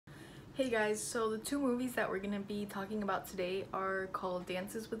Hey guys, so the two movies that we're gonna be talking about today are called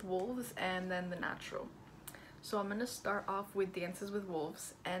Dances with Wolves and then The Natural. So I'm gonna start off with Dances with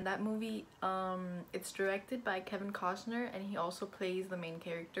Wolves, and that movie, it's directed by Kevin Costner, and he also plays the main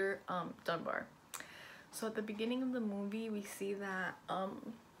character, Dunbar. So at the beginning of the movie, we see that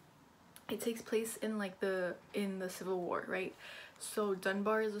it takes place in like the Civil War, right? So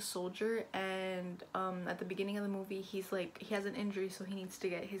Dunbar is a soldier, and at the beginning of the movie he has an injury, so he needs to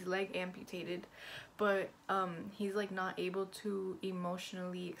get his leg amputated, but he's like not able to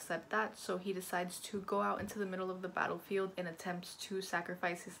emotionally accept that, so he decides to go out into the middle of the battlefield and attempts to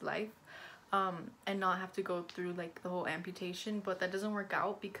sacrifice his life, and not have to go through like the whole amputation. But that doesn't work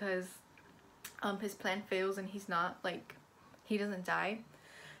out because his plan fails, and he doesn't die,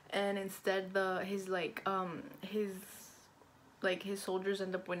 and instead his soldiers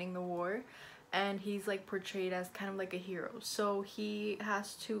end up winning the war, and he's like portrayed as kind of like a hero. So he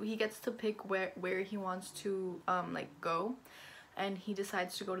gets to pick where he wants to go, and he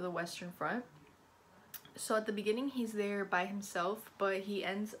decides to go to the Western Front. So at the beginning he's there by himself, but he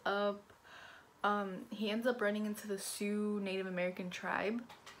ends up running into the Sioux Native American tribe.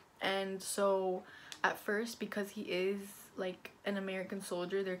 And so at first, because he is like an American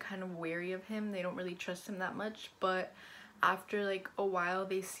soldier, they're kind of wary of him. They don't really trust him that much. But after like a while,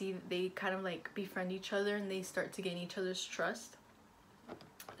 they kind of like befriend each other, and they start to gain each other's trust.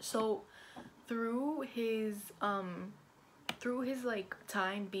 So through his like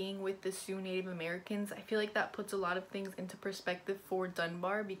time being with the Sioux Native Americans, I feel like that puts a lot of things into perspective for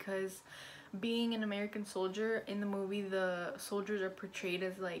Dunbar, because being an American soldier in the movie, the soldiers are portrayed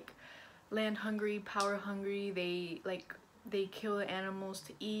as like land hungry, power hungry. They kill the animals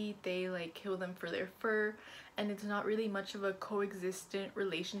to eat, they like kill them for their fur, and it's not really much of a coexistent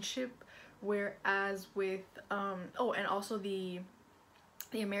relationship. Whereas with oh, and also the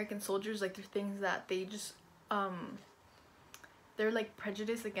American soldiers, like, there's things that they're like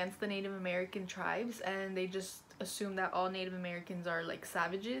prejudiced against the Native American tribes, and they just assume that all Native Americans are like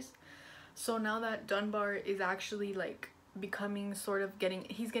savages. So now that Dunbar is actually like becoming sort of getting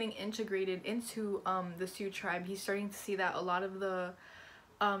integrated into the Sioux tribe, he's starting to see that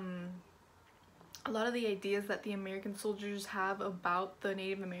um a lot of the ideas that the American soldiers have about the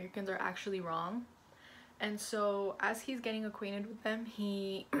Native Americans are actually wrong. And so as he's getting acquainted with them,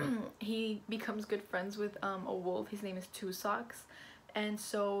 he he becomes good friends with a wolf. His name is Two Socks. And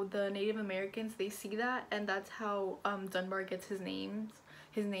so the Native Americans, they see that, and that's how Dunbar gets his name.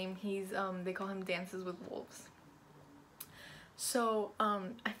 He's they call him Dances with Wolves. So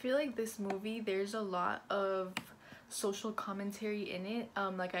I feel like this movie, there's a lot of social commentary in it.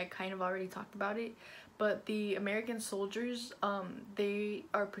 Like I kind of already talked about it, but the American soldiers, they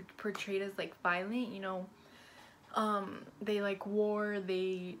are portrayed as like violent, they like war,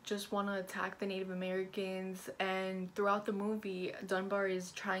 they just want to attack the Native Americans. And throughout the movie, Dunbar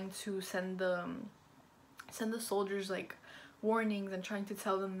is trying to send the soldiers like warnings, and trying to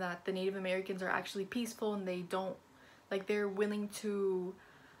tell them that the Native Americans are actually peaceful, and they don't like they're willing to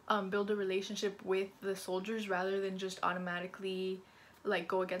build a relationship with the soldiers rather than just automatically like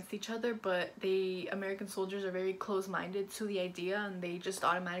go against each other. But the American soldiers are very close-minded to the idea, and they just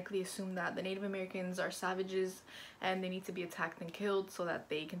automatically assume that the Native Americans are savages and they need to be attacked and killed so that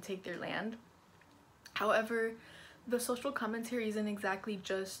they can take their land. However, the social commentary isn't exactly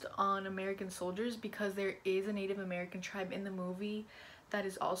just on American soldiers, because there is a Native American tribe in the movie that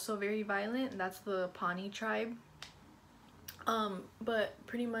is also very violent, and that's the Pawnee tribe. But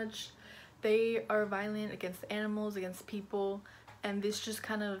pretty much they are violent against animals, against people, and this just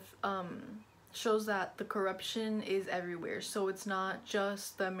kind of shows that the corruption is everywhere. So it's not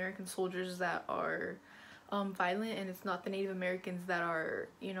just the American soldiers that are violent, and it's not the Native Americans that are,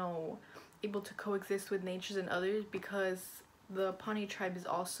 able to coexist with natures and others, because the Pawnee tribe is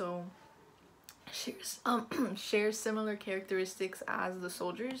also shares similar characteristics as the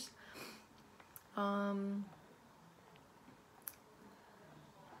soldiers.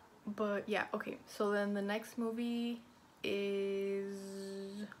 But yeah, okay, so then the next movie is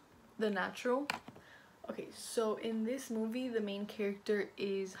The Natural. Okay, so in this movie, the main character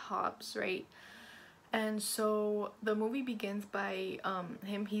is Hobbs, right? And so the movie begins by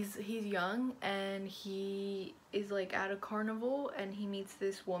he's young, and he is like at a carnival, and he meets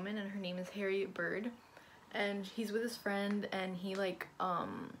this woman, and her name is Harriet Bird, and he's with his friend, and he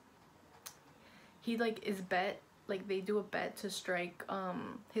is bet like they do a bet to strike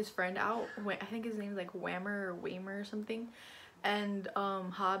his friend out. I think his name is like Whammer or Waymer or something. And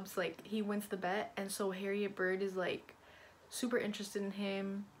Hobbs, like, he wins the bet, and so Harriet Bird is like super interested in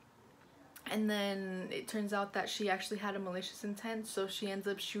him, And then it turns out that she actually had a malicious intent, so she ends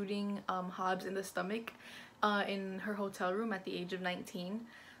up shooting Hobbs in the stomach in her hotel room at the age of 19.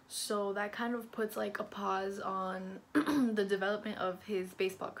 So that kind of puts like a pause on the development of his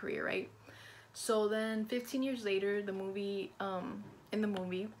baseball career, right? So then 15 years later, in the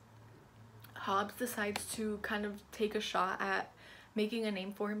movie, Hobbs decides to kind of take a shot at making a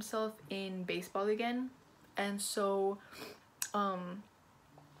name for himself in baseball again. And so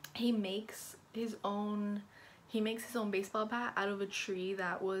he makes his own baseball bat out of a tree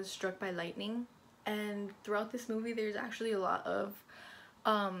that was struck by lightning. And throughout this movie, there's actually a lot of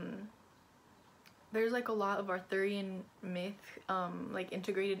Arthurian myth like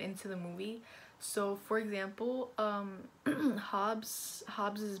integrated into the movie. So for example,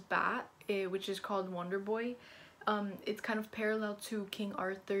 Hobbs's bat, which is called Wonder Boy, it's kind of parallel to King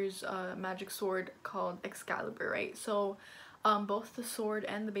Arthur's magic sword called Excalibur, right? So both the sword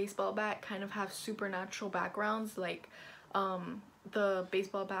and the baseball bat kind of have supernatural backgrounds. Like the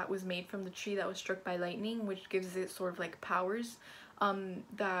baseball bat was made from the tree that was struck by lightning, which gives it sort of like powers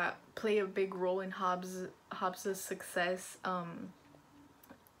that play a big role in Hobbs's success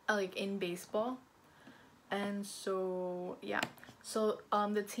like in baseball. And so yeah, so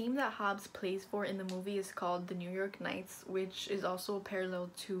the team that Hobbs plays for in the movie is called the New York Knights, which is also a parallel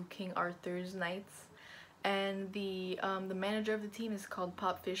to King Arthur's Knights. And the manager of the team is called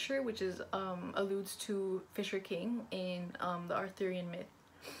Pop Fisher, which is alludes to Fisher King in the Arthurian myth.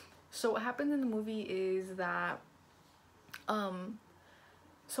 So what happens in the movie is that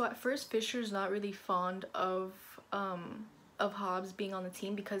so at first Fisher's not really fond of Hobbs being on the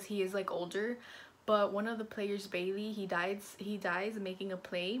team because he is like older, but one of the players, Bailey, he dies making a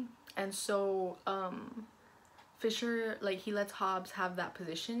play, and so Fisher, like, he lets Hobbs have that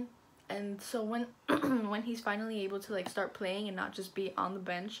position. And so when when he's finally able to like start playing and not just be on the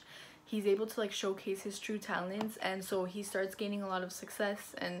bench, he's able to like showcase his true talents, and so he starts gaining a lot of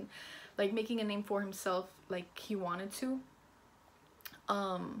success and like making a name for himself like he wanted to.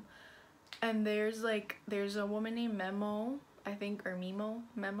 And there's a woman named Memo, I think, or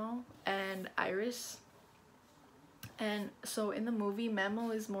Memo, and Iris. And so in the movie,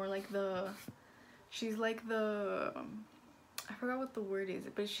 Memo is more like she's like the I forgot what the word is,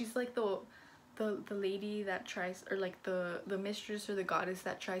 but she's like the lady that tries, or like the mistress or the goddess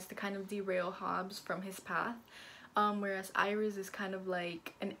that tries to kind of derail Hobbs from his path. Whereas Iris is kind of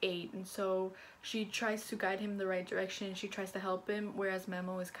like an aide, and so she tries to guide him in the right direction, she tries to help him, whereas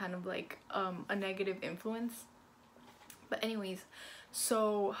Memo is kind of like a negative influence. But anyways,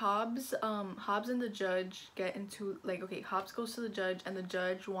 so Hobbs and the judge get into like, okay, Hobbs goes to the judge, and the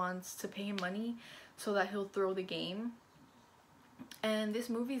judge wants to pay him money so that he'll throw the game. And this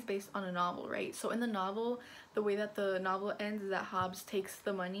movie is based on a novel, right? So in the novel, the way that the novel ends is that Hobbs takes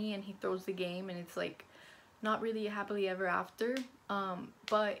the money and he throws the game, and it's like not really a happily ever after.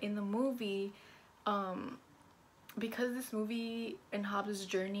 But in the movie, because this movie and Hobbs'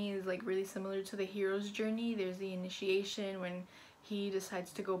 journey is like really similar to the hero's journey, there's the initiation when he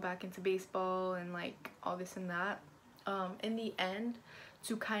decides to go back into baseball and like all this and that. In the end,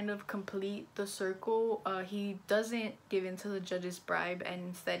 to kind of complete the circle, he doesn't give in to the judge's bribe, and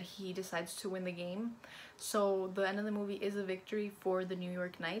instead he decides to win the game. So the end of the movie is a victory for the New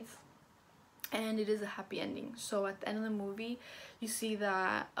York Knights, and it is a happy ending. So at the end of the movie, you see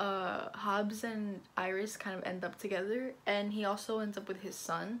that Hobbs and Iris kind of end up together, and he also ends up with his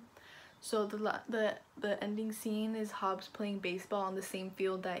son. So the ending scene is Hobbs playing baseball on the same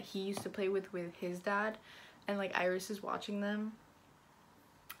field that he used to play with his dad, and like Iris is watching them.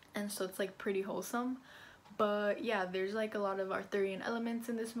 And so it's like pretty wholesome. But yeah, there's like a lot of Arthurian elements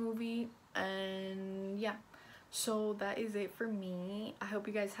in this movie, and yeah, so that is it for me. I hope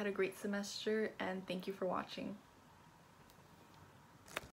you guys had a great semester, and thank you for watching.